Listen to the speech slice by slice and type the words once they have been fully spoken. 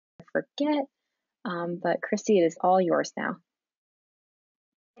forget. But Christy, it is all yours now.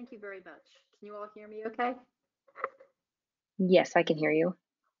 Thank you very much. Can you all hear me okay? Yes, I can hear you.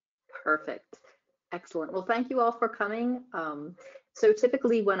 Perfect. Excellent. Well, thank you all for coming. So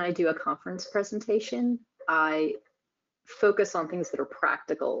typically when I do a conference presentation, I focus on things that are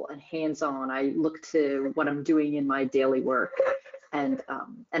practical and hands-on. I look to what I'm doing in my daily work, and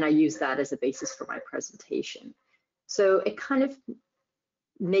I use that as a basis for my presentation. So it kind of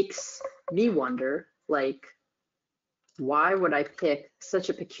makes me wonder, like, why would I pick such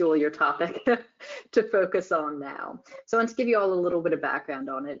a peculiar topic to focus on now? So I want to give you all a little bit of background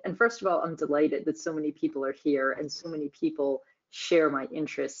on it. And first of all, I'm delighted that so many people are here and so many people share my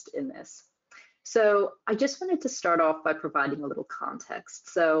interest in this. So I just wanted to start off by providing a little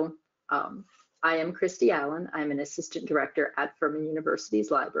context. So I am Christy Allen. I'm an assistant director at Furman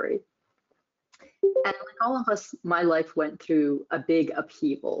University's library. And like all of us, my life went through a big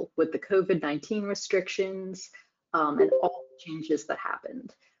upheaval with the COVID-19 restrictions and all the changes that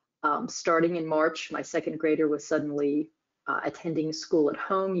happened. Starting in March, my second grader was suddenly attending school at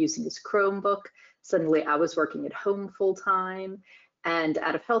home using his Chromebook. Suddenly I was working at home full time. And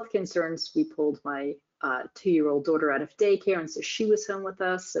out of health concerns, we pulled my 2-year-old daughter out of daycare. And so she was home with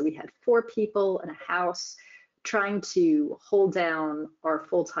us. So we had 4 people in a house trying to hold down our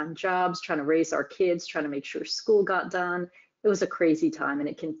full-time jobs, trying to raise our kids, trying to make sure school got done. It was a crazy time, and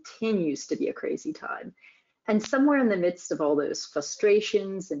it continues to be a crazy time. And somewhere in the midst of all those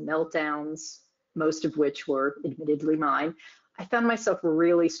frustrations and meltdowns, most of which were admittedly mine, I found myself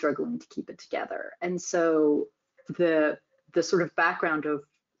really struggling to keep it together. And so the sort of background of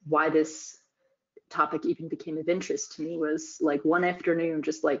why this topic even became of interest to me was like one afternoon,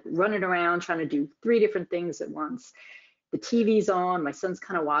 just like running around trying to do 3 different things at once. The TV's on, my son's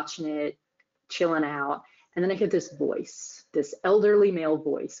kind of watching it, chilling out. And then I hear this voice, this elderly male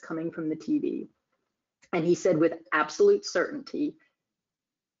voice coming from the TV. And he said with absolute certainty,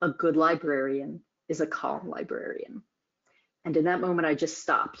 a good librarian is a calm librarian. And in that moment, I just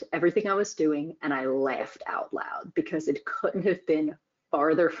stopped everything I was doing and I laughed out loud because it couldn't have been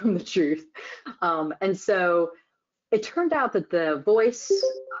farther from the truth. And so it turned out that the voice,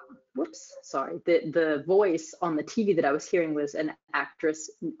 the voice on the TV that I was hearing was an actor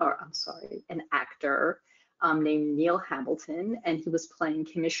named Neil Hamilton, and he was playing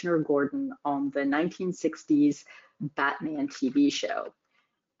Commissioner Gordon on the 1960s Batman TV show.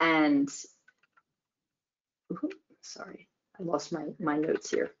 And, sorry, I lost my notes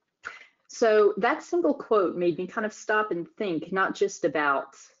here. So that single quote made me kind of stop and think, not just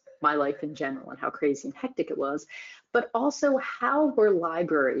about my life in general and how crazy and hectic it was, but also how were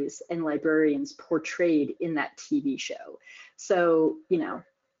libraries and librarians portrayed in that TV show. So, you know,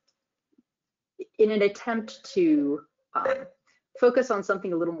 in an attempt to focus on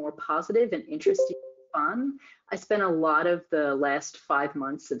something a little more positive and interesting and fun, I spent a lot of the last 5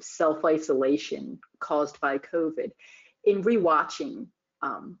 months of self-isolation caused by COVID in rewatching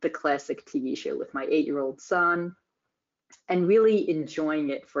the classic TV show with my 8-year-old son and really enjoying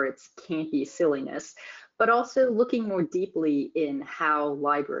it for its campy silliness, but also looking more deeply in how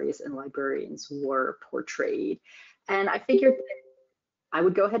libraries and librarians were portrayed. And I figured that I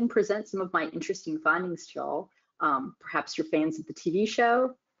would go ahead and present some of my interesting findings to y'all. Perhaps you're fans of the TV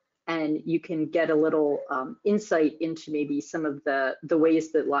show, and you can get a little insight into maybe some of the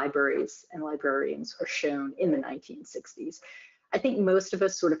ways that libraries and librarians were shown in the 1960s. I think most of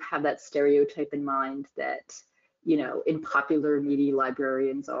us sort of have that stereotype in mind that, you know, in popular media,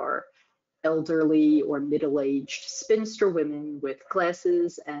 librarians are elderly or middle-aged spinster women with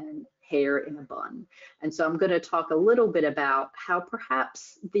glasses and hair in a bun. And so I'm going to talk a little bit about how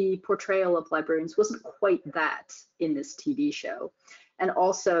perhaps the portrayal of librarians wasn't quite that in this TV show. And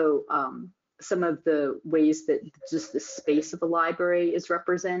also some of the ways that just the space of the library is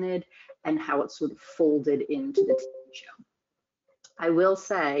represented and how it's sort of folded into the TV show. I will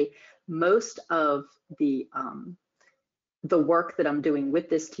say most of the work that I'm doing with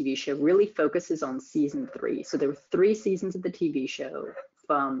this TV show really focuses on season 3. So there were 3 seasons of the TV show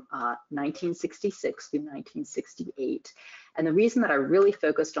from 1966 through 1968. And the reason that I really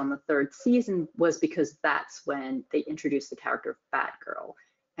focused on the 3rd season was because that's when they introduced the character of Batgirl.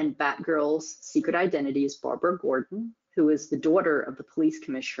 And Batgirl's secret identity is Barbara Gordon, who is the daughter of the police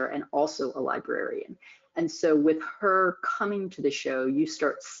commissioner and also a librarian. And so with her coming to the show, you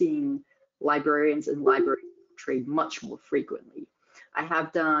start seeing librarians and libraries portrayed much more frequently. I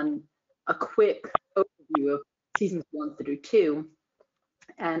have done a quick overview of seasons 1 through 2,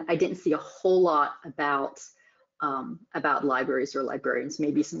 and I didn't see a whole lot about about libraries or librarians,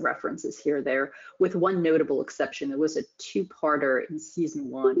 maybe some references here or there, with one notable exception. There was a two-parter in season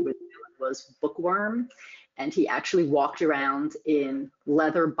 1 with was Bookworm, and he actually walked around in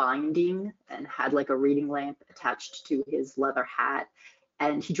leather binding and had like a reading lamp attached to his leather hat,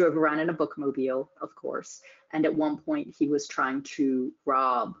 and he drove around in a bookmobile, of course, and at one point he was trying to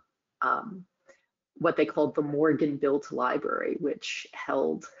rob what they called the Morgan Built Library, which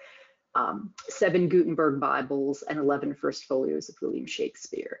held 7 Gutenberg Bibles and 11 first folios of William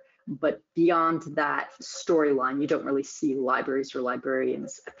Shakespeare. But beyond that storyline, you don't really see libraries or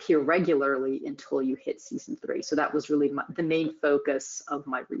librarians appear regularly until you hit season 3. So that was really the main focus of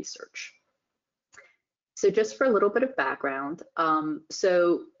my research. So just for a little bit of background,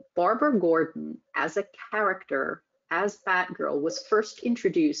 so Barbara Gordon as a character, as Batgirl, was first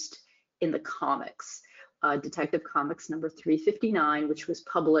introduced in the comics, Detective Comics number 359, which was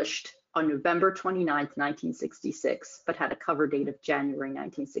published on November 29th, 1966, but had a cover date of January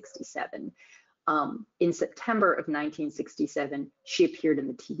 1967. In September of 1967, she appeared in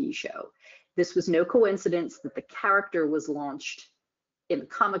the TV show. This was no coincidence that the character was launched in the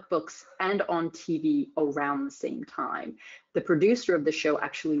comic books and on TV around the same time. The producer of the show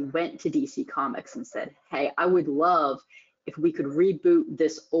actually went to DC Comics and said, hey, I would love if we could reboot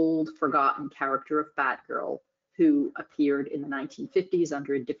this old forgotten character of Batgirl, who appeared in the 1950s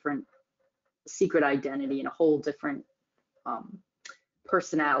under a different secret identity and a whole different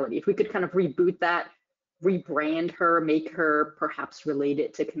personality. If we could kind of reboot that, rebrand her, make her perhaps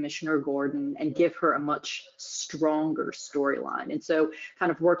related to Commissioner Gordon, and give her a much stronger storyline. And so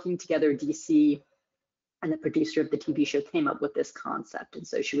kind of working together, DC and the producer of the TV show came up with this concept. And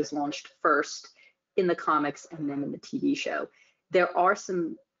so she was launched first in the comics and then in the TV show. There are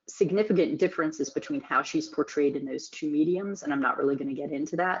some significant differences between how she's portrayed in those two mediums, and I'm not really going to get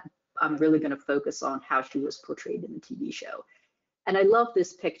into that. I'm really going to focus on how she was portrayed in the TV show. And I love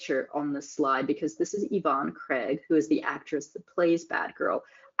this picture on the slide because this is Yvonne Craig, who is the actress that plays Batgirl,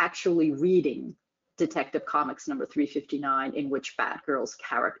 actually reading Detective Comics number 359, in which Batgirl's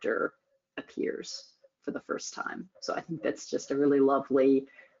character appears for the first time. So I think that's just a really lovely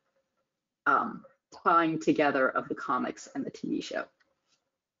tying together of the comics and the TV show.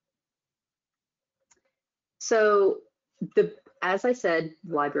 So as I said,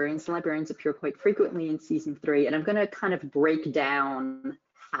 librarians and librarians appear quite frequently in season 3, and I'm going to kind of break down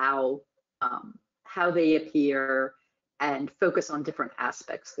how they appear and focus on different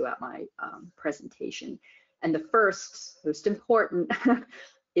aspects throughout my presentation. And the first, most important,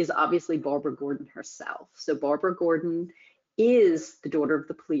 is obviously Barbara Gordon herself. So Barbara Gordon is the daughter of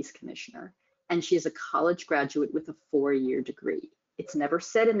the police commissioner, and she is a college graduate with a 4-year degree. It's never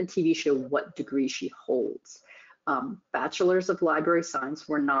said in the TV show what degree she holds. Bachelors of Library Science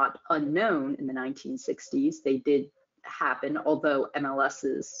were not unknown in the 1960s. They did happen, although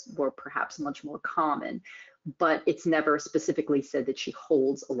MLSs were perhaps much more common, but it's never specifically said that she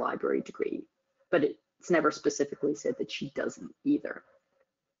holds a library degree, but it's never specifically said that she doesn't either.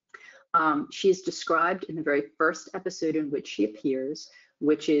 She is described in the very first episode in which she appears,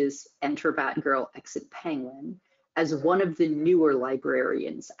 which is Enter Batgirl, Exit Penguin, as one of the newer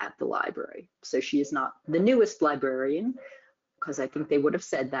librarians at the library. So she is not the newest librarian, because I think they would have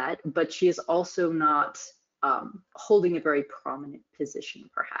said that, but she is also not holding a very prominent position,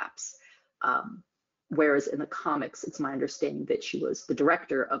 perhaps. Whereas in the comics, it's my understanding that she was the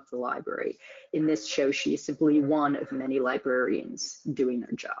director of the library. In this show, she is simply one of many librarians doing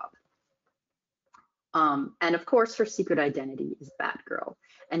their job. And of course, her secret identity is Batgirl.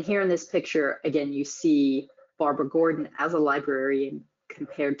 And here in this picture, again, you see Barbara Gordon as a librarian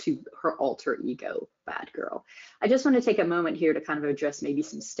compared to her alter ego, Batgirl. I just want to take a moment here to kind of address maybe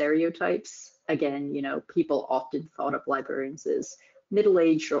some stereotypes. Again, you know, people often thought of librarians as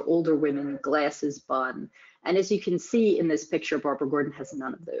middle-aged or older women, glasses, bun. And as you can see in this picture, Barbara Gordon has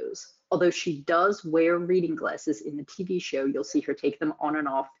none of those. Although she does wear reading glasses in the TV show, you'll see her take them on and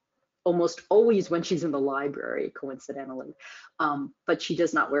off almost always when she's in the library, coincidentally, but she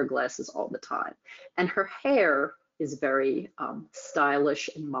does not wear glasses all the time. And her hair is very stylish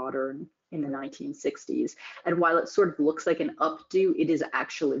and modern in the 1960s. And while it sort of looks like an updo, it is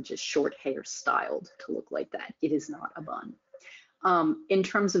actually just short hair styled to look like that. It is not a bun. In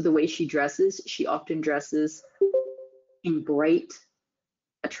terms of the way she dresses, she often dresses in bright,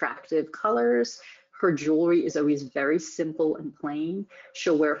 attractive colors. Her jewelry is always very simple and plain.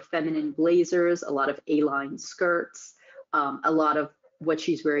 She'll wear feminine blazers, a lot of A-line skirts, a lot of what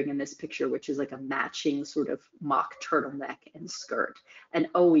she's wearing in this picture, which is like a matching sort of mock turtleneck and skirt, and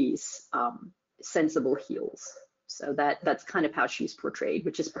always sensible heels. So that's kind of how she's portrayed,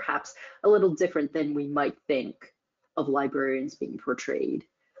 which is perhaps a little different than we might think of librarians being portrayed,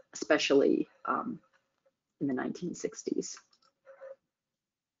 especially in the 1960s.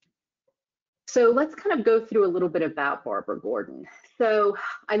 So let's kind of go through a little bit about Barbara Gordon. So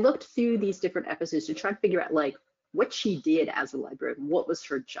I looked through these different episodes to try to figure out like what she did as a librarian, what was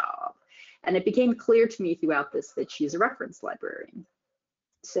her job. And it became clear to me throughout this that she's a reference librarian.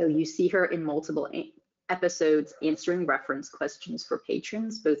 So you see her in multiple episodes answering reference questions for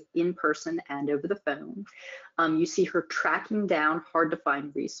patrons, both in person and over the phone. You see her tracking down hard to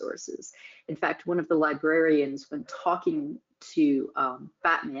find resources. In fact, one of the librarians, when talking to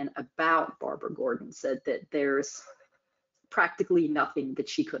Batman about Barbara Gordon, said that there's practically nothing that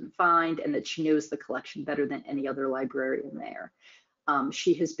she couldn't find and that she knows the collection better than any other librarian there.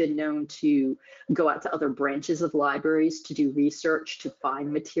 She has been known to go out to other branches of libraries to do research to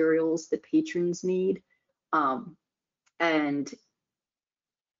find materials that patrons need. And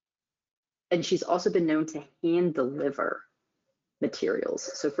she's also been known to hand deliver materials.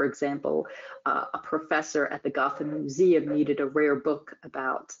 So for example, a professor at the Gotham Museum needed a rare book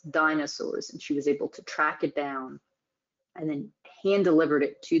about dinosaurs, and she was able to track it down and then hand delivered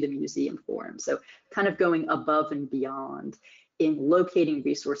it to the museum for him. So kind of going above and beyond in locating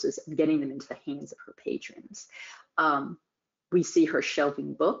resources and getting them into the hands of her patrons. We see her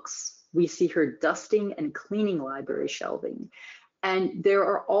shelving books. We see her dusting and cleaning library shelving. And there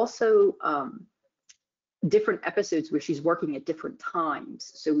are also different episodes where she's working at different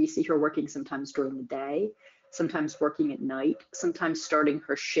times. So we see her working sometimes during the day, sometimes working at night, sometimes starting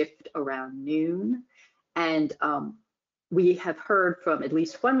her shift around noon. And we have heard from at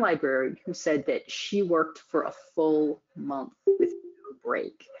least one librarian who said that she worked for a full month with no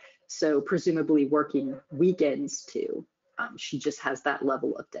break. So presumably working weekends too. She just has that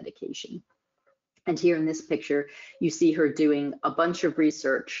level of dedication. And here in this picture, you see her doing a bunch of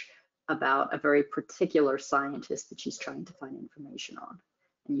research about a very particular scientist that she's trying to find information on.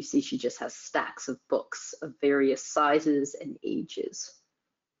 And you see she just has stacks of books of various sizes and ages.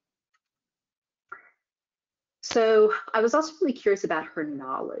 So I was also really curious about her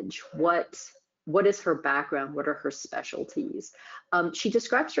knowledge. What is her background? What are her specialties? She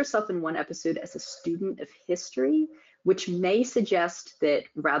describes herself in one episode as a student of history, which may suggest that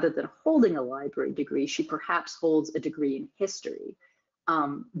rather than holding a library degree, she perhaps holds a degree in history.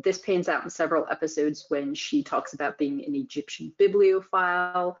 This pans out in several episodes when she talks about being an Egyptian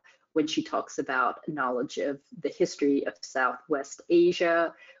bibliophile, when she talks about knowledge of the history of Southwest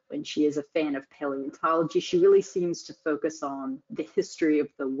Asia, when she is a fan of paleontology. She really seems to focus on the history of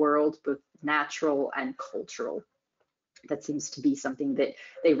the world, both natural and cultural. That seems to be something that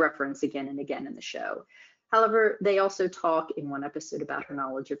they reference again and again in the show. However, they also talk in one episode about her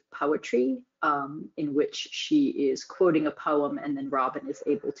knowledge of poetry, in which she is quoting a poem, and then Robin is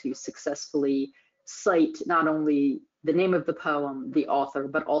able to successfully cite not only the name of the poem, the author,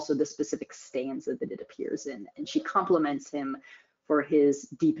 but also the specific stanza that it appears in. And she compliments him for his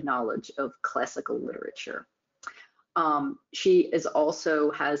deep knowledge of classical literature. She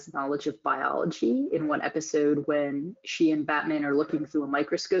also has knowledge of biology. In one episode, when she and Batman are looking through a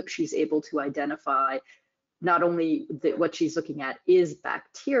microscope, she's able to identify not only that what she's looking at is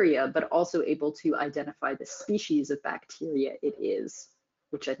bacteria, but also able to identify the species of bacteria it is,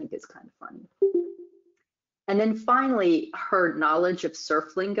 which I think is kind of funny. And then finally, her knowledge of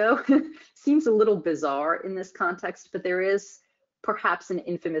surf lingo seems a little bizarre in this context, but there is perhaps an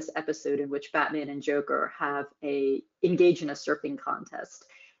infamous episode in which Batman and Joker engage in a surfing contest,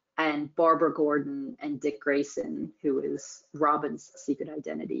 and Barbara Gordon and Dick Grayson, who is Robin's secret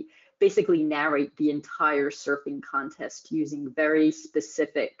identity, basically narrate the entire surfing contest using very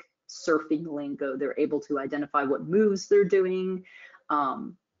specific surfing lingo. They're able to identify what moves they're doing,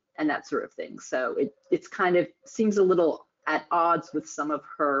 and that sort of thing. So it's kind of seems a little at odds with some of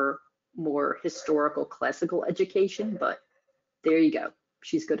her more historical classical education, but there you go.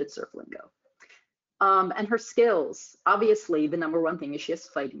 She's good at surf lingo. And her skills, obviously the number one thing is she has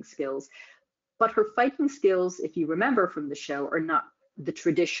fighting skills, but her fighting skills, if you remember from the show, are not the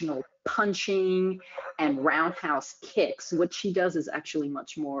traditional punching and roundhouse kicks. What she does is actually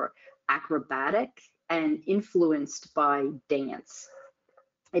much more acrobatic and influenced by dance.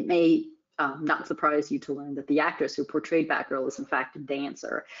 It may not surprise you to learn that the actress who portrayed Batgirl is in fact a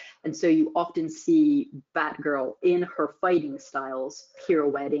dancer. And so you often see Batgirl in her fighting styles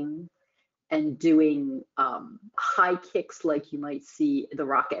pirouetting and doing high kicks like you might see the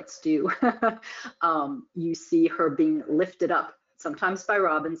Rockettes do. You see her being lifted up, sometimes by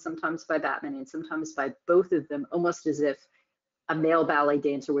Robin, sometimes by Batman, and sometimes by both of them, almost as if a male ballet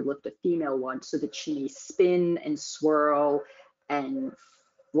dancer would lift a female one so that she may spin and swirl and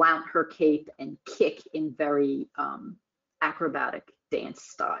flaunt her cape and kick in very acrobatic dance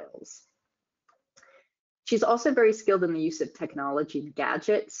styles. She's also very skilled in the use of technology and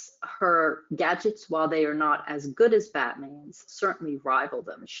gadgets. Her gadgets, while they are not as good as Batman's, certainly rival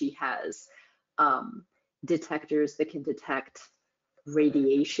them. She has detectors that can detect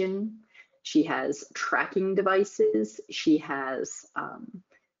radiation. She has tracking devices. She has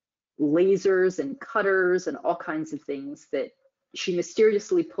lasers and cutters and all kinds of things that she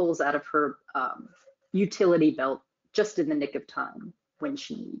mysteriously pulls out of her utility belt just in the nick of time when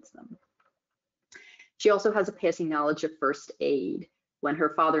she needs them. She also has a passing knowledge of first aid. When her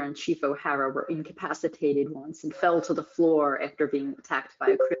father and Chief O'Hara were incapacitated once and fell to the floor after being attacked by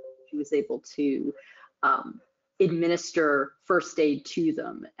a criminal, she was able to administer first aid to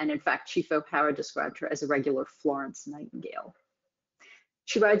them. And in fact, Chief O'Hara described her as a regular Florence Nightingale.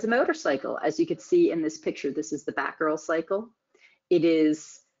 She rides a motorcycle. As you can see in this picture, this is the Batgirl cycle. It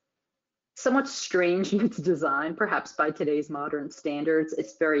is somewhat strange in its design, perhaps by today's modern standards.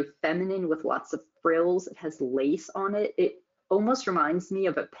 It's very feminine with lots of frills. It has lace on it. It almost reminds me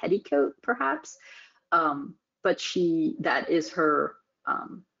of a petticoat, perhaps. But that is her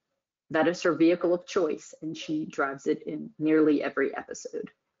vehicle of choice, and she drives it in nearly every episode.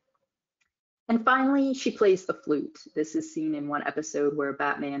 And finally, she plays the flute. This is seen in one episode where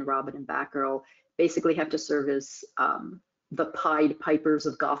Batman, Robin, and Batgirl basically have to serve as the Pied Pipers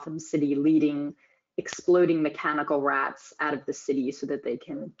of Gotham City, leading exploding mechanical rats out of the city so that they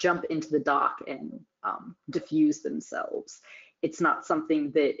can jump into the dock and diffuse themselves. It's not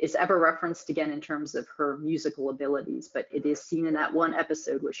something that is ever referenced again in terms of her musical abilities, but it is seen in that one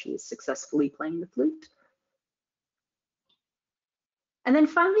episode where she is successfully playing the flute. And then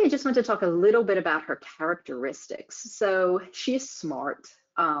finally, I just want to talk a little bit about her characteristics. So she is smart,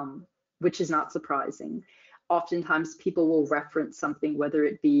 which is not surprising. Oftentimes people will reference something, whether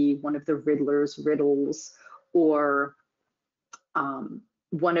it be one of the Riddler's riddles or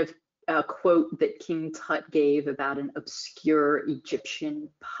one of a quote that King Tut gave about an obscure Egyptian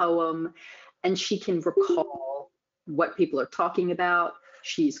poem, and she can recall what people are talking about.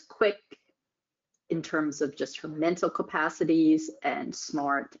 She's quick in terms of just her mental capacities and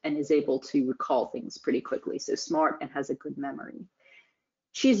smart, and is able to recall things pretty quickly. So smart and has a good memory.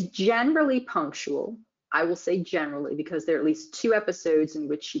 She's generally punctual. I will say generally, because there are at least 2 episodes in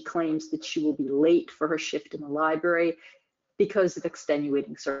which she claims that she will be late for her shift in the library because of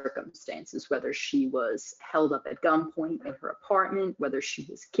extenuating circumstances, whether she was held up at gunpoint in her apartment, whether she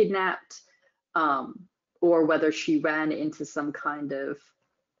was kidnapped, or whether she ran into some kind of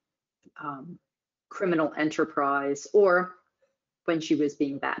criminal enterprise, or when she was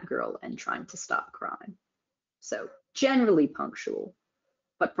being Batgirl and trying to stop crime. So generally punctual,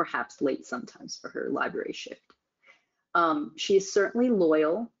 but perhaps late sometimes for her library shift. She is certainly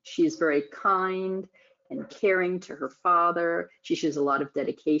loyal. She is very kind and caring to her father. She shows a lot of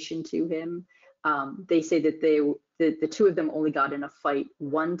dedication to him. They say that the 2 of them only got in a fight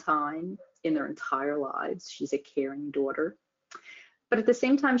 1 time in their entire lives. She's a caring daughter. But at the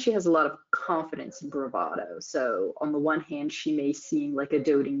same time, she has a lot of confidence and bravado. So on the one hand, she may seem like a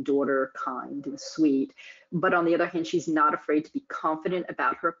doting daughter, kind and sweet, but on the other hand, she's not afraid to be confident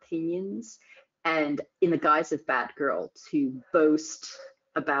about her opinions, and in the guise of Batgirl, to boast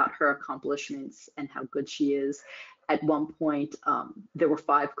about her accomplishments and how good she is. At one point, there were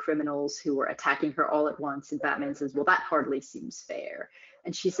 5 criminals who were attacking her all at once, and Batman says, "Well, that hardly seems fair."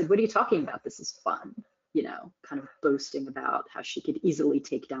 And she said, "What are you talking about? This is fun." You know, kind of boasting about how she could easily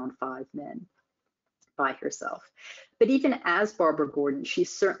take down 5 men by herself. But even as Barbara Gordon, she's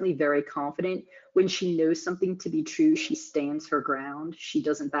certainly very confident. When she knows something to be true, she stands her ground. She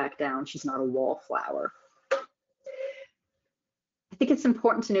doesn't back down. She's not a wallflower. I think it's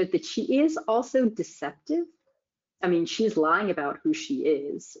important to note that she is also deceptive. I mean, she's lying about who she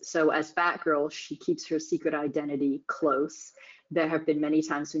is. So as Batgirl, she keeps her secret identity close. There have been many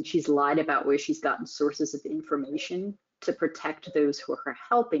times when she's lied about where she's gotten sources of information to protect those who are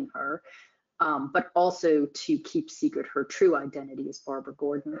helping her, but also to keep secret her true identity as Barbara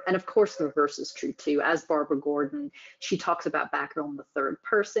Gordon. And of course, the reverse is true too. As Barbara Gordon, she talks about Batgirl in the 3rd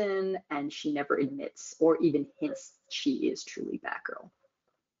person, and she never admits or even hints she is truly Batgirl.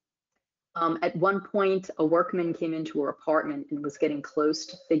 At one point, a workman came into her apartment and was getting close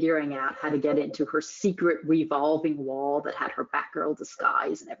to figuring out how to get into her secret revolving wall that had her Batgirl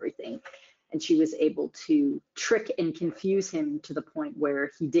disguise and everything. And she was able to trick and confuse him to the point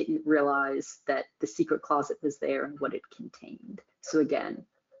where he didn't realize that the secret closet was there and what it contained. So again,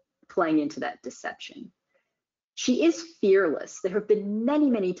 playing into that deception. She is fearless. There have been many,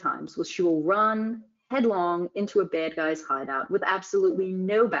 many times where she will run headlong into a bad guy's hideout with absolutely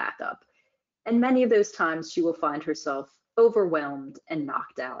no backup. And many of those times she will find herself overwhelmed and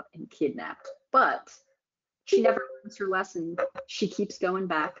knocked out and kidnapped. But she never learns her lesson. She keeps going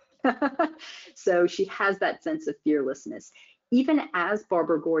back. So she has that sense of fearlessness. Even as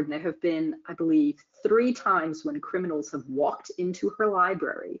Barbara Gordon, there have been, I believe, 3 times when criminals have walked into her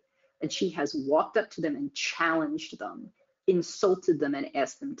library and she has walked up to them and challenged them, insulted them, and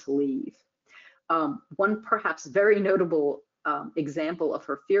asked them to leave. One perhaps very notable example of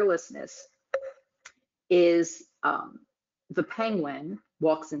her fearlessness is the Penguin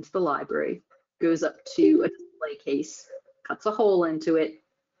walks into the library, goes up to a display case, cuts a hole into it,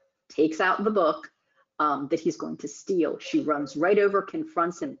 takes out the book that he's going to steal. She runs right over,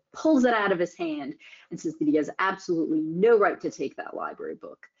 confronts him, pulls it out of his hand, and says that he has absolutely no right to take that library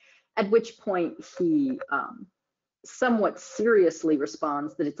book. At which point he somewhat seriously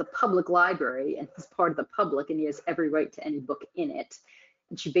responds that it's a public library and he's part of the public and he has every right to any book in it.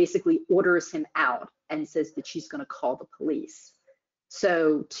 And she basically orders him out and says that she's going to call the police.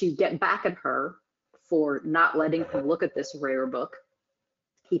 So to get back at her for not letting him look at this rare book,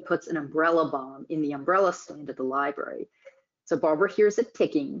 he puts an umbrella bomb in the umbrella stand at the library. So Barbara hears it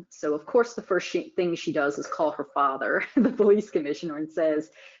ticking. So of course the first thing she does is call her father, the police commissioner, and says,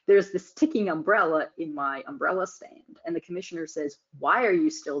 there's this ticking umbrella in my umbrella stand. And the commissioner says, why are you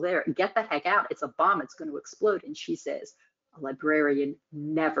still there? Get the heck out. It's a bomb. It's going to explode. And she says, a librarian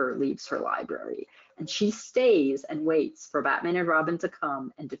never leaves her library. And she stays and waits for Batman and Robin to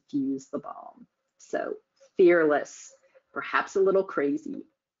come and defuse the bomb. So fearless, perhaps a little crazy.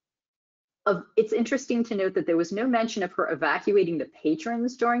 It's interesting to note that there was no mention of her evacuating the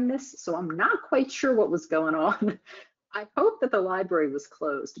patrons during this, so I'm not quite sure what was going on. I hope that the library was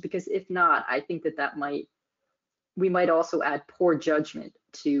closed, because if not, I think that we might also add poor judgment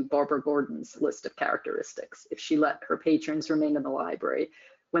to Barbara Gordon's list of characteristics if she let her patrons remain in the library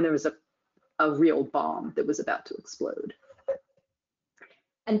when there was a real bomb that was about to explode.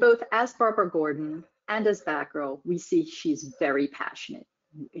 And both as Barbara Gordon and as Batgirl, we see she's very passionate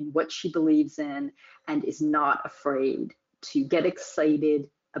in what she believes in and is not afraid to get excited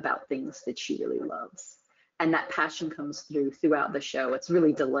about things that she really loves. And that passion comes throughout the show. It's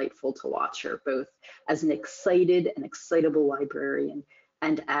really delightful to watch her, both as an excited and excitable librarian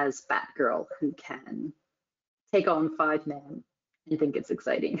and as Batgirl, who can take on 5 men and think it's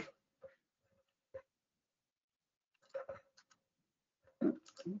exciting.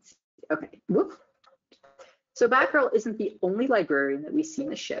 Okay, whoop. So Batgirl isn't the only librarian that we see in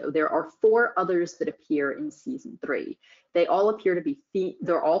the show. There are 4 others that appear in season 3. They all appear to be,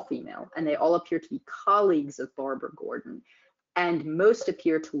 they're all female, and they all appear to be colleagues of Barbara Gordon, and most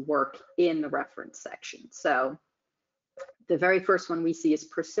appear to work in the reference section. So the very first one we see is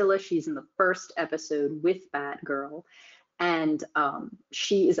Priscilla. She's in the first episode with Batgirl, and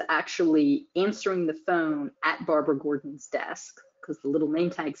she is actually answering the phone at Barbara Gordon's desk, because the little name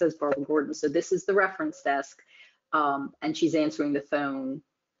tag says Barbara Gordon. So this is the reference desk, and she's answering the phone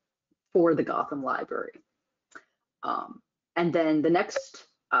for the Gotham Library. And then the next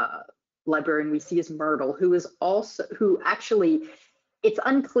librarian we see is Myrtle, who actually, it's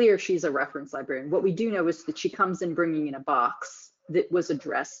unclear she's a reference librarian. What we do know is that she comes in bringing in a box that was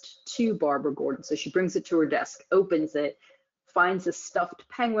addressed to Barbara Gordon. So she brings it to her desk, opens it, finds a stuffed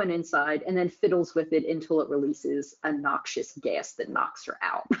penguin inside, and then fiddles with it until it releases a noxious gas that knocks her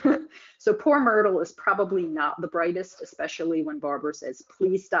out. So poor Myrtle is probably not the brightest, especially when Barbara says,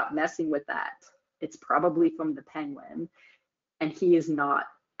 please stop messing with that. It's probably from the penguin, and he is not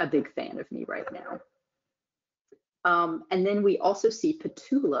a big fan of me right now. And then we also see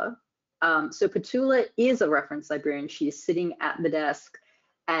Petula. So Petula is a reference librarian. She is sitting at the desk,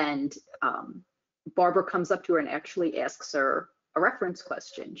 and Barbara comes up to her and actually asks her a reference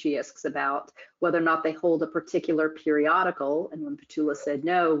question. She asks about whether or not they hold a particular periodical, and when Petula said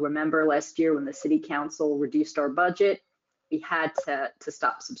no, remember last year when the city council reduced our budget, we had to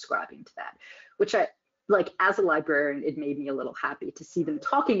stop subscribing to that, which I, like, as a librarian, it made me a little happy to see them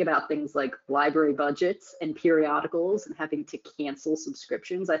talking about things like library budgets and periodicals and having to cancel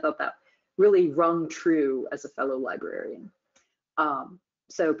subscriptions. I thought that really rung true as a fellow librarian.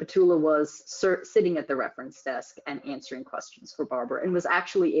 So Petula was sitting at the reference desk and answering questions for Barbara, and was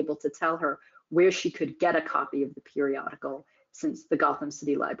actually able to tell her where she could get a copy of the periodical, since the Gotham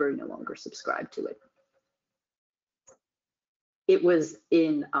City Library no longer subscribed to it. It was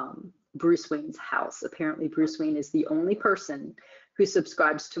in Bruce Wayne's house. Apparently Bruce Wayne is the only person who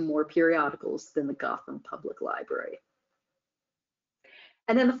subscribes to more periodicals than the Gotham Public Library.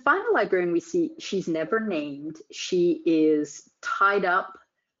 And then the final librarian we see, she's never named. She is tied up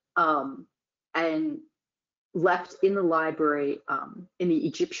and left in the library in the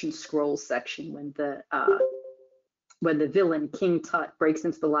Egyptian scrolls section when the villain King Tut breaks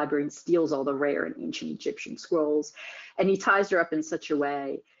into the library and steals all the rare and ancient Egyptian scrolls. And he ties her up in such a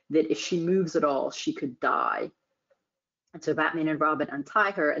way that if she moves at all, she could die. And so Batman and Robin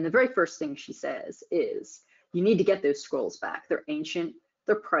untie her, and the very first thing she says is, you need to get those scrolls back. They're ancient,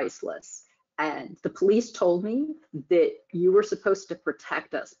 they're priceless. And the police told me that you were supposed to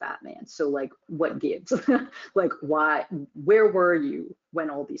protect us, Batman. So like, what gives? Like, why, where were you when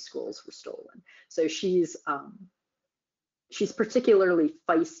all these scrolls were stolen? So she's particularly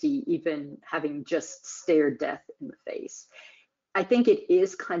feisty, even having just stared death in the face. I think it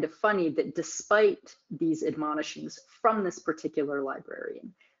is kind of funny that despite these admonishings from this particular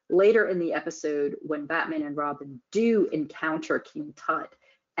librarian, later in the episode, when Batman and Robin do encounter King Tut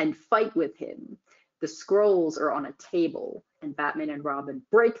and fight with him, the scrolls are on a table, and Batman and Robin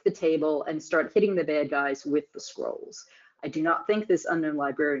break the table and start hitting the bad guys with the scrolls. I do not think this unknown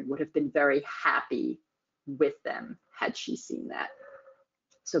librarian would have been very happy with them had she seen that.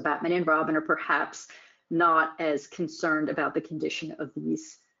 So Batman and Robin are perhaps not as concerned about the condition of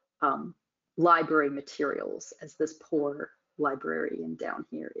these library materials as this poor librarian down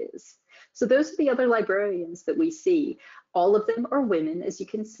here is. So those are the other librarians that we see. All of them are women, as you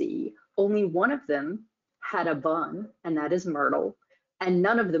can see. Only one of them had a bun, and that is Myrtle, and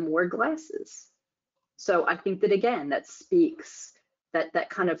none of them wore glasses. So I think that, again, that speaks, that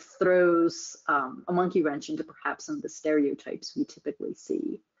kind of throws a monkey wrench into perhaps some of the stereotypes we typically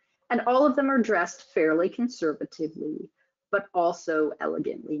see. And all of them are dressed fairly conservatively, but also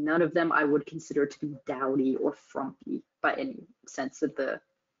elegantly. None of them I would consider to be dowdy or frumpy by any sense of the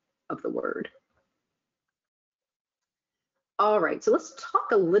word. All right, so let's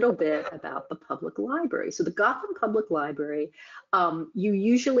talk a little bit about the public library. So the Gotham Public Library, you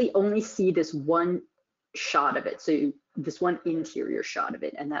usually only see this one shot of it. So this one interior shot of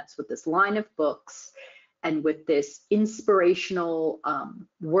it, and that's with this line of books and with this inspirational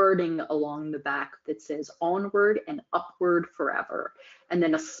wording along the back that says onward and upward forever, and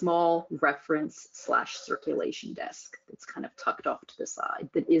then a small reference / circulation desk that's kind of tucked off to the side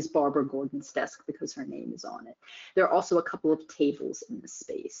that is Barbara Gordon's desk because her name is on it. There are also a couple of tables in this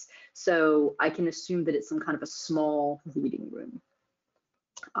space, so I can assume that it's some kind of a small reading room.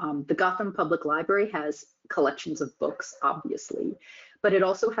 The Gotham Public Library has collections of books, obviously, but it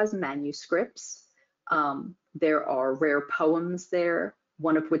also has manuscripts. There are rare poems there,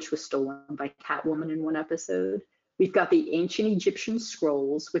 one of which was stolen by Catwoman in one episode. We've got the ancient Egyptian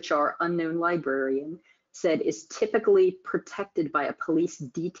scrolls, which our unknown librarian said is typically protected by a police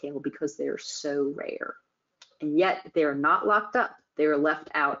detail because they're so rare. And yet they're not locked up. They're left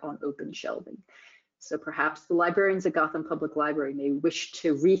out on open shelving. So perhaps the librarians at Gotham Public Library may wish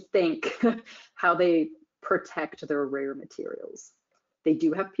to rethink how they protect their rare materials. They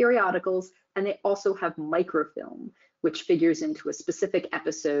do have periodicals, and they also have microfilm, which figures into a specific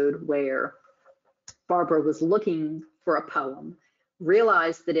episode where Barbara was looking for a poem,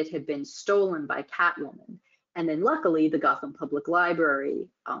 realized that it had been stolen by Catwoman, and then luckily the Gotham Public Library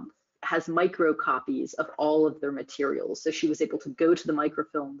has micro copies of all of their materials. So she was able to go to the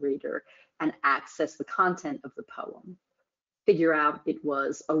microfilm reader and access the content of the poem, figure out it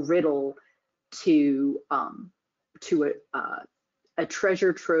was a riddle to a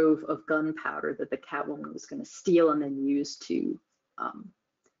treasure trove of gunpowder that the Catwoman was going to steal and then use to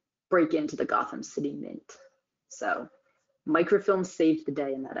break into the Gotham City Mint. So microfilm saved the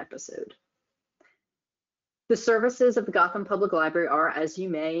day in that episode. The services of the Gotham Public Library are, as you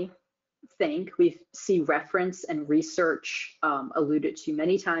may think, we see reference and research alluded to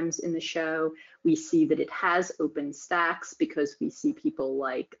many times in the show. We see that it has open stacks because we see people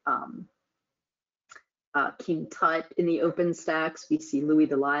like King Tut in the open stacks. We see Louis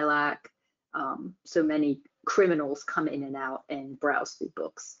the Lilac. So many criminals come in and out and browse through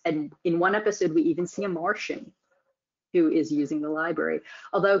books. And in one episode, we even see a Martian who is using the library.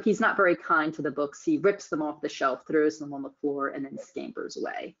 Although he's not very kind to the books, he rips them off the shelf, throws them on the floor, and then scampers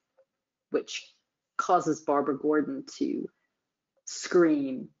away, which causes Barbara Gordon to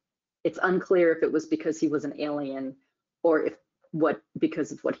scream. It's unclear if it was because he was an alien or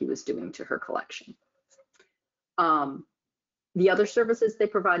because of what he was doing to her collection. The other services they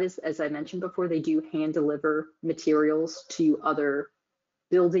provide is, as I mentioned before, they do hand deliver materials to other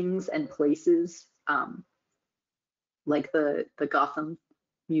buildings and places, like the Gotham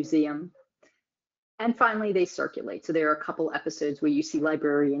Museum. And finally, they circulate. So there are a couple episodes where you see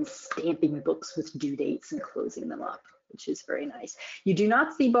librarians stamping books with due dates and closing them up. which is very nice. You do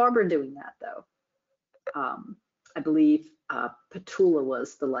not see Barbara doing that, though. I believe Petula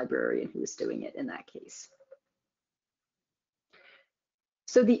was the librarian who was doing it in that case.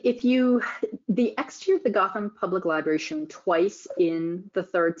 So the exterior of the Gotham Public Library is shown twice in the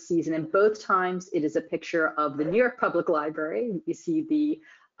 3rd season, and both times it is a picture of the New York Public Library. You see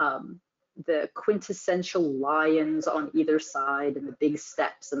the quintessential lions on either side and the big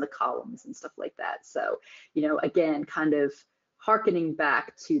steps and the columns and stuff like that. So, you know, again, kind of hearkening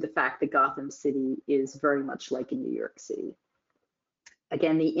back to the fact that Gotham City is very much like in New York City.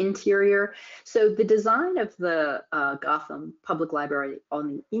 Again, the interior. So the design of the Gotham Public Library on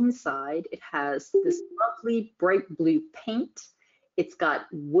the inside, it has this lovely bright blue paint. It's got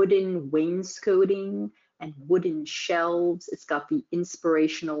wooden wainscoting and wooden shelves. It's got the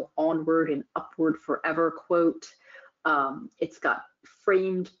inspirational "onward and upward forever" quote. It's got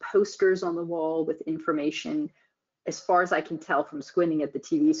framed posters on the wall with information. As far as I can tell from squinting at the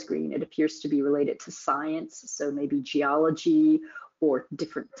TV screen, it appears to be related to science, so maybe geology or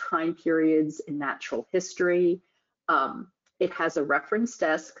different time periods in natural history. It has a reference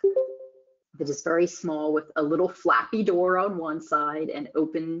desk that is very small with a little flappy door on one side and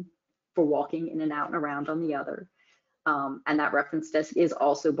open for walking in and out and around on the other. And that reference desk is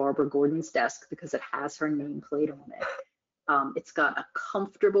also Barbara Gordon's desk because it has her nameplate on it. It's got a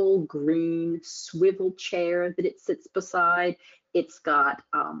comfortable green swivel chair that it sits beside. It's got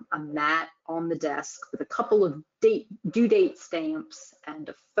a mat on the desk with a couple of due date stamps and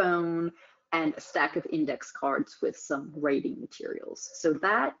a phone and a stack of index cards with some writing materials. So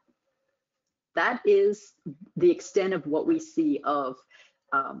that is the extent of what we see of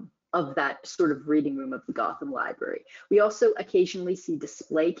that sort of reading room of the Gotham Library. We also occasionally see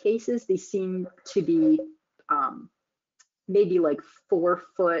display cases. They seem to be maybe like 4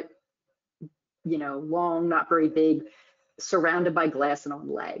 foot, you know, long, not very big, surrounded by glass and on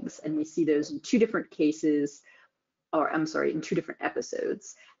legs. And we see those in 2 different cases, or I'm sorry, in 2 different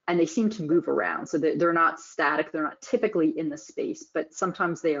episodes. And they seem to move around. So they're not static. They're not typically in the space, but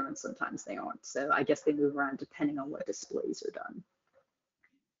sometimes they are and sometimes they aren't. So I guess they move around depending on what displays are done.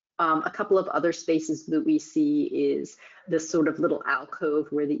 A couple of other spaces that we see is this sort of little alcove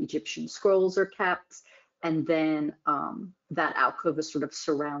where the Egyptian scrolls are kept. And then that alcove is sort of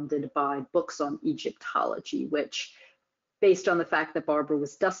surrounded by books on Egyptology, which, based on the fact that Barbara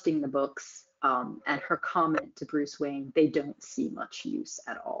was dusting the books and her comment to Bruce Wayne, they don't see much use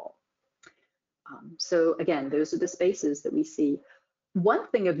at all. So again, those are the spaces that we see. One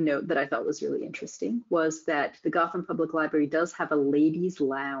thing of note that I thought was really interesting was that the Gotham Public Library does have a ladies'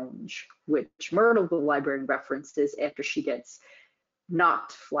 lounge, which Myrtle, the librarian, references after she gets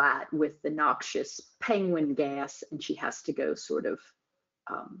knocked flat with the noxious penguin gas and she has to go sort of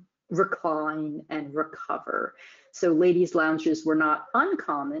recline and recover. So ladies' lounges were not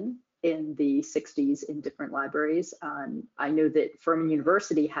uncommon in the 60s in different libraries. I know that Furman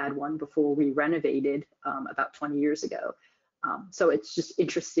University had one before we renovated about 20 years ago. So it's just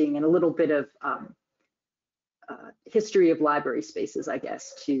interesting and a little bit of history of library spaces, I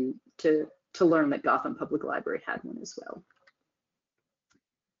guess, to learn that Gotham Public Library had one as well.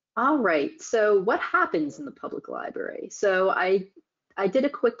 All right, so what happens in the public library? So I did a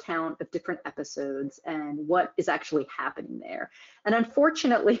quick count of different episodes and what is actually happening there. And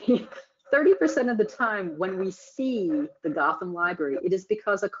unfortunately, 30% of the time when we see the Gotham Library, it is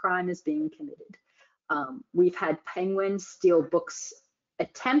because a crime is being committed. We've had Penguin steal books,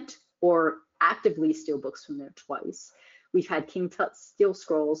 attempt or actively steal books from there twice. We've had King Tut steal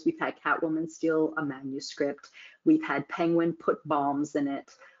scrolls. We've had Catwoman steal a manuscript. We've had Penguin put bombs in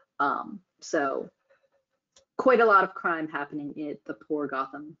it. So quite a lot of crime happening at the poor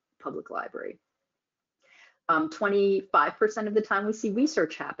Gotham Public Library. 25% of the time we see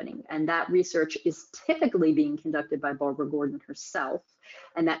research happening, and that research is typically being conducted by Barbara Gordon herself,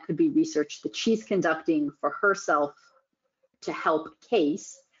 and that could be research that she's conducting for herself to help a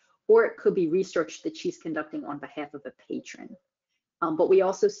case, or it could be research that she's conducting on behalf of a patron. But we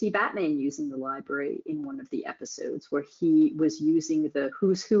also see Batman using the library in one of the episodes where he was using the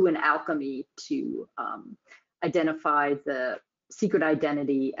who's who in alchemy to identify the secret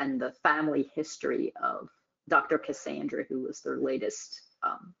identity and the family history of Dr. Cassandra, who was their latest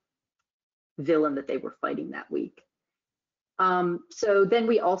villain that they were fighting that week. So then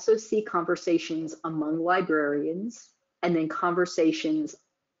we also see conversations among librarians and then conversations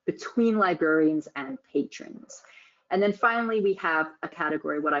between librarians and patrons. And then finally, we have a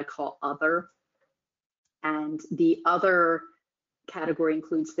category, what I call other. And the other category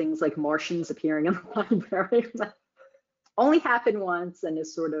includes things like Martians appearing in the library. Only happened once and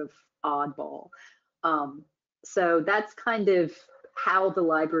is sort of oddball. So that's kind of how the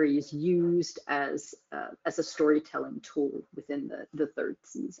library is used as a storytelling tool within the third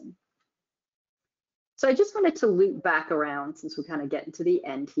season. So I just wanted to loop back around, since we're kind of getting to the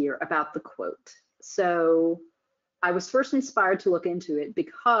end here, about the quote. So I was first inspired to look into it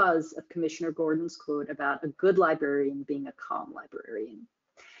because of Commissioner Gordon's quote about a good librarian being a calm librarian.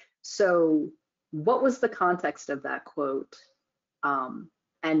 So what was the context of that quote,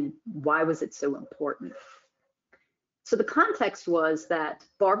 and why was it so important? So the context was that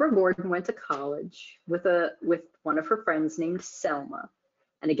Barbara Gordon went to college with one of her friends named Selma.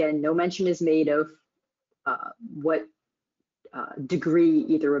 And again, no mention is made of what degree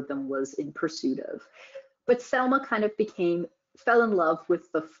either of them was in pursuit of. But Selma kind of fell in love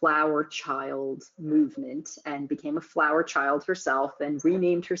with the flower child movement and became a flower child herself and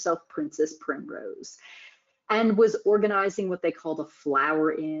renamed herself Princess Primrose, and was organizing what they called a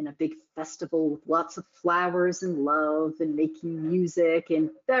flower inn, a big festival with lots of flowers and love and making music in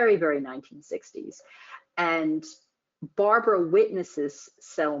very, very 1960s. And Barbara witnesses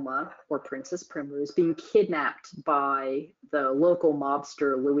Selma, or Princess Primrose, being kidnapped by the local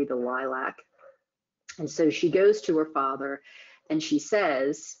mobster, Louis the Lilac. And so she goes to her father and she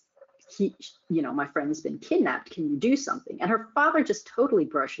says, my friend's been kidnapped, can you do something? And her father just totally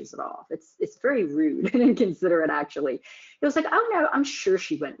brushes it off. It's very rude and inconsiderate, actually. He was like, oh no, I'm sure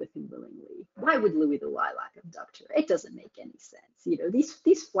she went with him willingly. Why would Louis the Lilac abduct her? It doesn't make any sense.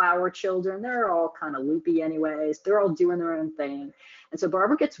 These flower children, they're all kind of loopy anyways. They're all doing their own thing. And so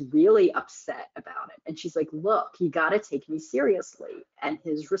Barbara gets really upset about it. And she's like, look, you gotta take me seriously. And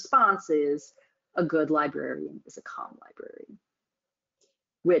his response is, a good librarian is a calm librarian.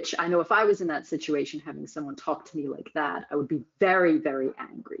 Which I know if I was in that situation, having someone talk to me like that, I would be very, very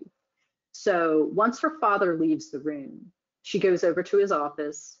angry. So once her father leaves the room, she goes over to his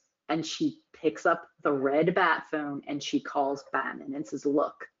office and she picks up the red bat phone and she calls Batman and says,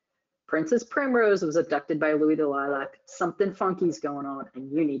 look, Princess Primrose was abducted by Louis the Lilac. Something funky's going on and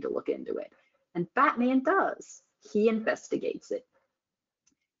you need to look into it. And Batman does. He investigates it.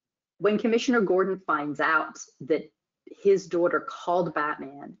 When Commissioner Gordon finds out that his daughter called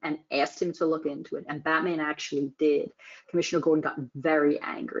Batman and asked him to look into it, and Batman actually did, Commissioner Gordon got very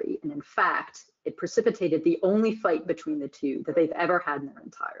angry. And in fact, it precipitated the only fight between the two that they've ever had in their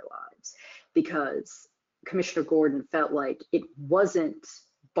entire lives, because Commissioner Gordon felt like it wasn't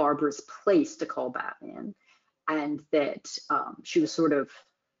Barbara's place to call Batman, and that she was sort of,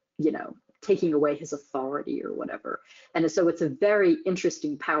 taking away his authority or whatever. And so it's a very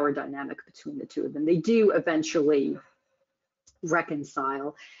interesting power dynamic between the two of them. They do eventually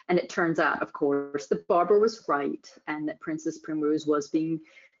reconcile, and it turns out, of course, that Barbara was right and that Princess Primrose was being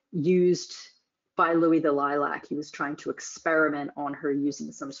used by Louis the Lilac. He was trying to experiment on her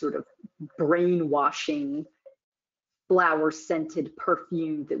using some sort of brainwashing flower-scented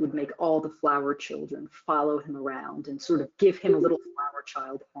perfume that would make all the flower children follow him around and sort of give him a little flower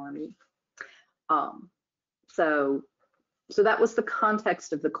child army. So that was the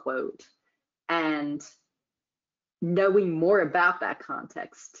context of the quote. And knowing more about that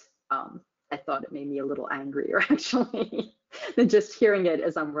context, I thought it made me a little angrier, actually, than just hearing it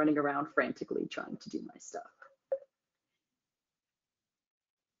as I'm running around frantically trying to do my stuff.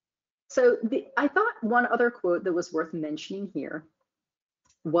 So I thought one other quote that was worth mentioning here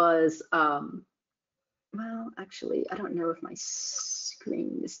was, well, actually, I don't know if my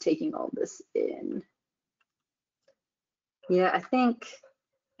screen is taking all this in. Yeah, I think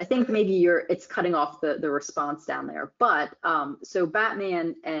maybe it's cutting off the response down there. But so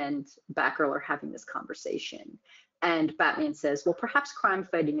Batman and Batgirl are having this conversation, and Batman says, well, perhaps crime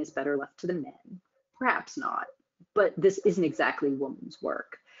fighting is better left to the men. Perhaps not, but this isn't exactly woman's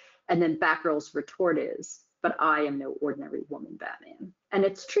work. And then Batgirl's retort is, but I am no ordinary woman, Batman. And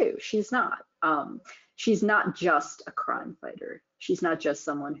it's true, she's not. She's not just a crime fighter. She's not just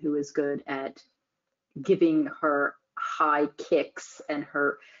someone who is good at giving her high kicks and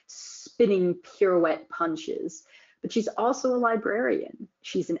her spinning pirouette punches, but she's also a librarian.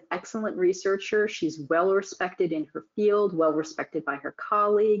 She's an excellent researcher. She's well respected in her field, well respected by her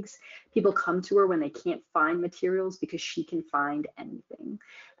colleagues. People come to her when they can't find materials because she can find anything.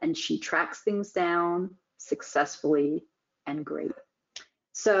 And she tracks things down successfully and great.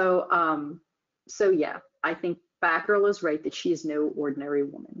 So yeah, I think Batgirl is right that she is no ordinary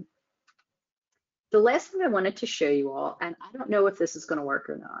woman. The last thing I wanted to show you all, and I don't know if this is going to work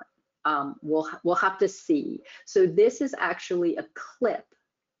or not. We'll have to see. So this is actually a clip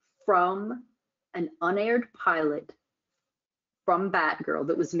from an unaired pilot from Batgirl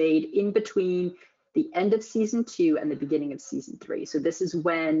that was made in between the end of season 2 and the beginning of season 3. So this is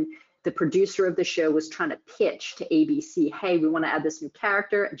when the producer of the show was trying to pitch to ABC, hey, we want to add this new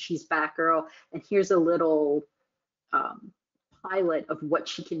character, and she's Batgirl, and here's a little pilot of what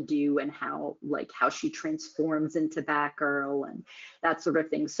she can do and how she transforms into Batgirl and that sort of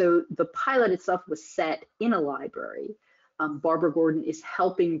thing. So the pilot itself was set in a library. Barbara Gordon is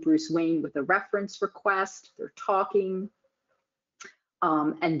helping Bruce Wayne with a reference request. They're talking.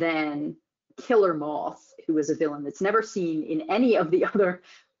 And then Killer Moth, who is a villain that's never seen in any of the other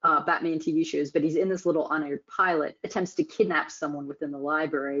Batman TV shows, but he's in this little unaired pilot, attempts to kidnap someone within the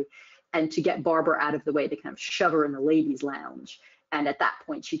library, and to get Barbara out of the way, they kind of shove her in the ladies' lounge. And at that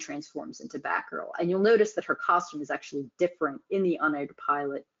point, she transforms into Batgirl. And you'll notice that her costume is actually different in the unaired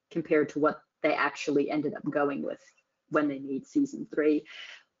pilot compared to what they actually ended up going with when they made season 3.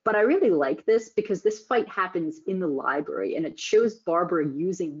 But I really like this because this fight happens in the library, and it shows Barbara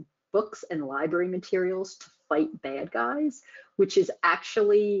using books and library materials to fight bad guys, which is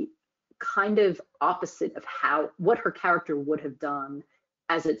actually kind of opposite of what her character would have done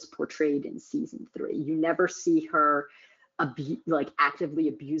as it's portrayed in season 3. You never see her actively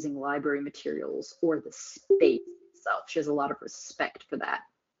abusing library materials or the space itself. She has a lot of respect for that.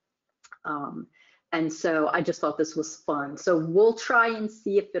 And so I just thought this was fun. So we'll try and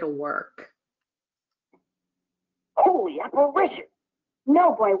see if it'll work. Holy apparition!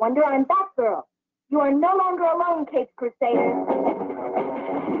 No, Boy Wonder, I'm Batgirl. You are no longer alone, Caped Crusader.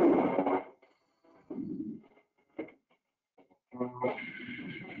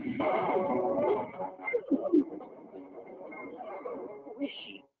 Who is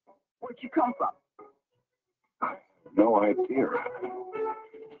she? Where'd you come from? No idea.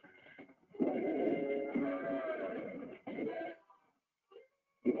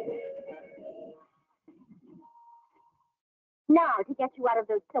 Now, to get you out of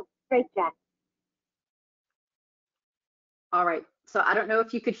those silk straitjackets. All right, so I don't know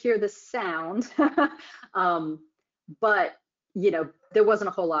if you could hear the sound, but there wasn't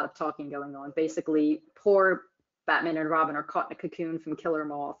a whole lot of talking going on. Basically, poor Batman and Robin are caught in a cocoon from Killer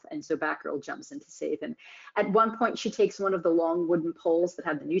Moth, and so Batgirl jumps in to save him. At one point, she takes one of the long wooden poles that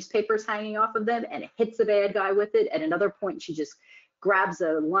have the newspapers hanging off of them and hits the bad guy with it. At another point, she just grabs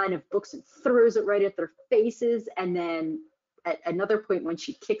a line of books and throws it right at their faces. And then at another point, when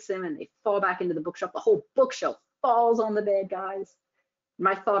she kicks him and they fall back into the bookshelf, the whole bookshelf falls on the bad guys.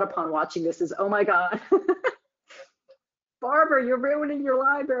 My thought upon watching this is, oh my God, Barbara, you're ruining your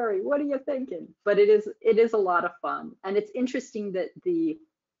library. What are you thinking? But it is a lot of fun. And it's interesting that the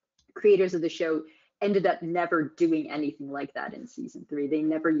creators of the show ended up never doing anything like that in season 3. They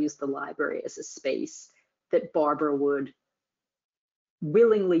never used the library as a space that Barbara would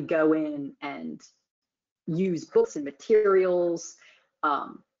willingly go in and use books and materials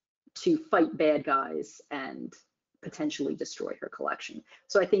to fight bad guys and potentially destroy her collection.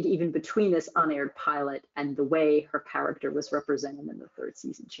 So I think even between this unaired pilot and the way her character was represented in the 3rd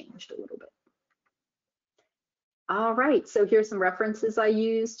season changed a little bit. All right, so here's some references I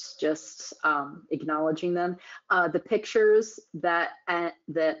used, just acknowledging them. The pictures that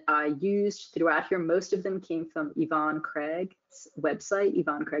I used throughout here, most of them came from Yvonne Craig's website,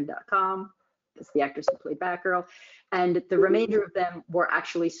 yvonnecraig.com. That's the actress who played Batgirl. And the remainder of them were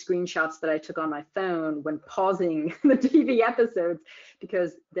actually screenshots that I took on my phone when pausing the TV episodes,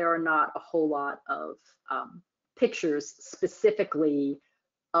 because there are not a whole lot of pictures specifically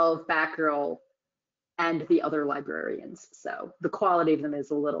of Batgirl and the other librarians. So the quality of them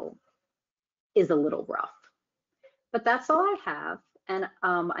is a little rough. But that's all I have. And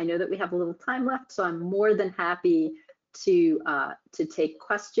I know that we have a little time left, so I'm more than happy to take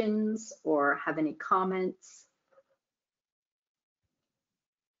questions or have any comments.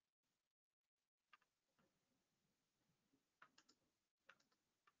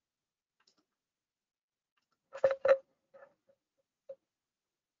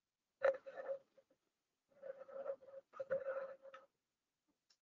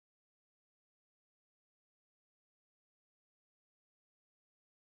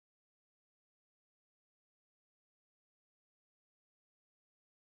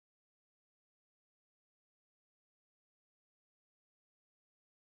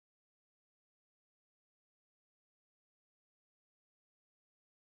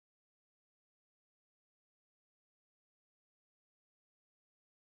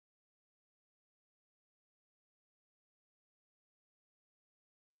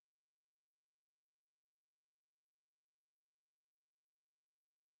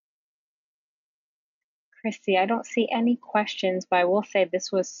 Christy, I don't see any questions, but I will say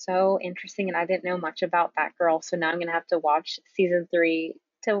this was so interesting and I didn't know much about Batgirl. So now I'm gonna have to watch season 3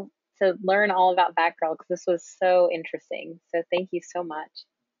 to learn all about Batgirl because this was so interesting. So thank you so much.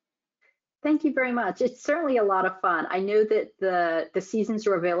 Thank you very much. It's certainly a lot of fun. I know that the seasons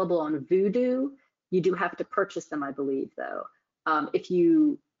are available on Vudu. You do have to purchase them, I believe, though. If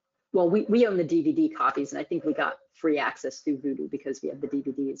you, well, we own the DVD copies, and I think we got free access through Vudu because we have the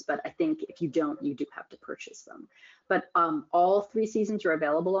DVDs. But I think if you don't, you do have to purchase them. But all 3 seasons are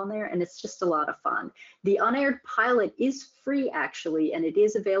available on there, and it's just a lot of fun. The unaired pilot is free, actually, and it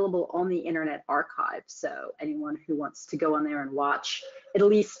is available on the Internet Archive. So anyone who wants to go on there and watch at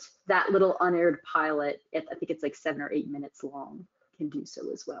least that little unaired pilot, I think it's like 7 or 8 minutes long, can do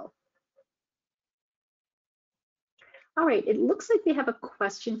so as well. All right, it looks like we have a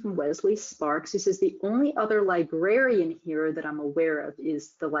question from Wesley Sparks, who says the only other librarian here that I'm aware of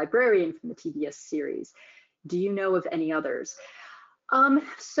is the librarian from the TBS series. Do you know of any others?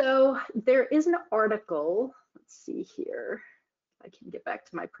 So there is an article, let's see here, if I can get back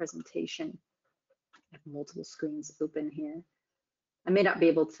to my presentation. I have multiple screens open here. I may not be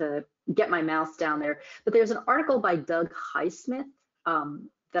able to get my mouse down there, but there's an article by Doug Highsmith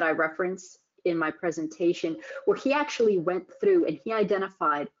that I reference in my presentation, where he actually went through and he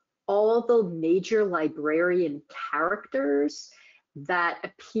identified all the major librarian characters that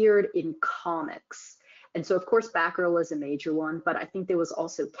appeared in comics. And so, of course, Batgirl is a major one, but I think there was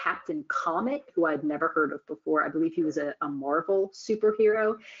also Captain Comet, who I'd never heard of before. I believe he was a Marvel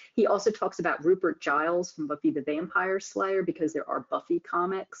superhero. He also talks about Rupert Giles from Buffy the Vampire Slayer, because there are Buffy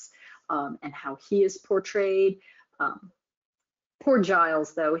comics, and how he is portrayed. Poor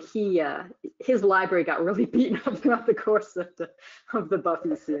Giles, though, his library got really beaten up throughout the course of the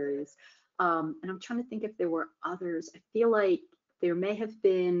Buffy series. And I'm trying to think if there were others. I feel like there may have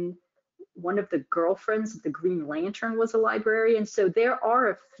been one of the girlfriends of the Green Lantern was a librarian. So there are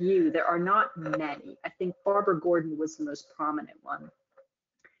a few. There are not many. I think Barbara Gordon was the most prominent one.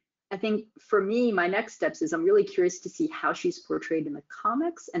 I think for me, my next steps is I'm really curious to see how she's portrayed in the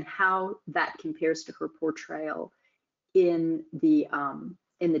comics and how that compares to her portrayal in the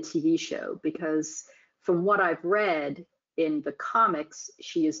TV show, because from what I've read in the comics,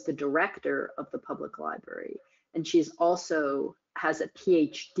 she is the director of the public library, and she's also has a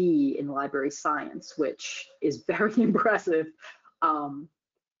PhD in library science, which is very impressive. And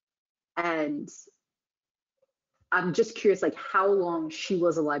I'm just curious, like, how long she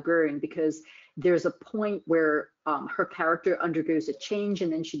was a librarian, because there's a point where her character undergoes a change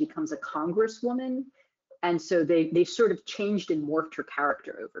and then she becomes a congresswoman. And so they sort of changed and morphed her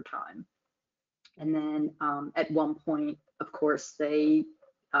character over time. And then at one point, of course,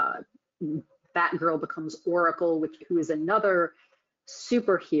 Batgirl becomes Oracle, who is another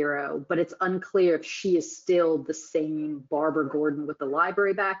superhero, but it's unclear if she is still the same Barbara Gordon with the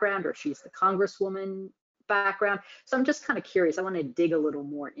library background, or if she's the congresswoman background. So I'm just kind of curious. I want to dig a little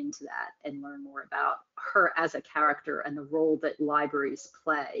more into that and learn more about her as a character and the role that libraries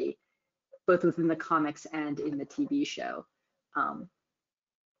play, both within the comics and in the TV show.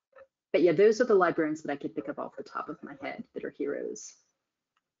 But yeah, those are the librarians that I could think of off the top of my head that are heroes.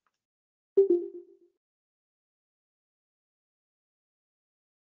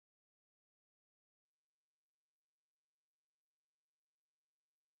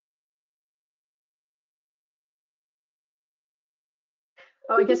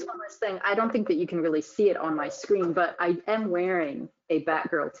 Oh, I guess one last thing. I don't think that you can really see it on my screen, but I am wearing a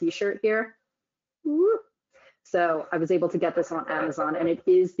Batgirl t-shirt here. Woo. So I was able to get this on Amazon, and it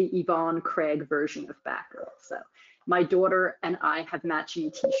is the Yvonne Craig version of Batgirl. So my daughter and I have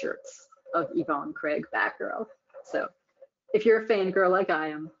matching t-shirts of Yvonne Craig Batgirl. So if you're a fangirl like I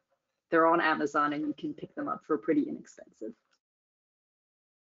am, they're on Amazon and you can pick them up for pretty inexpensive.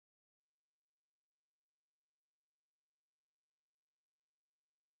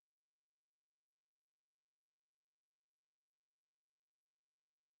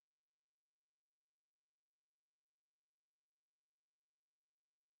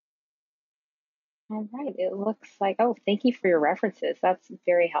 All right, it looks like, oh, thank you for your references. That's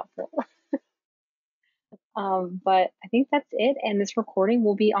very helpful. But I think that's it. And this recording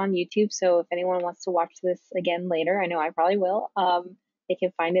will be on YouTube. So if anyone wants to watch this again later, I know I probably will, they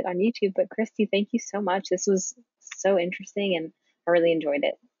can find it on YouTube. But Christy, thank you so much. This was so interesting and I really enjoyed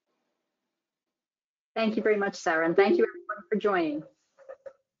it. Thank you very much, Sarah. And thank you everyone for joining.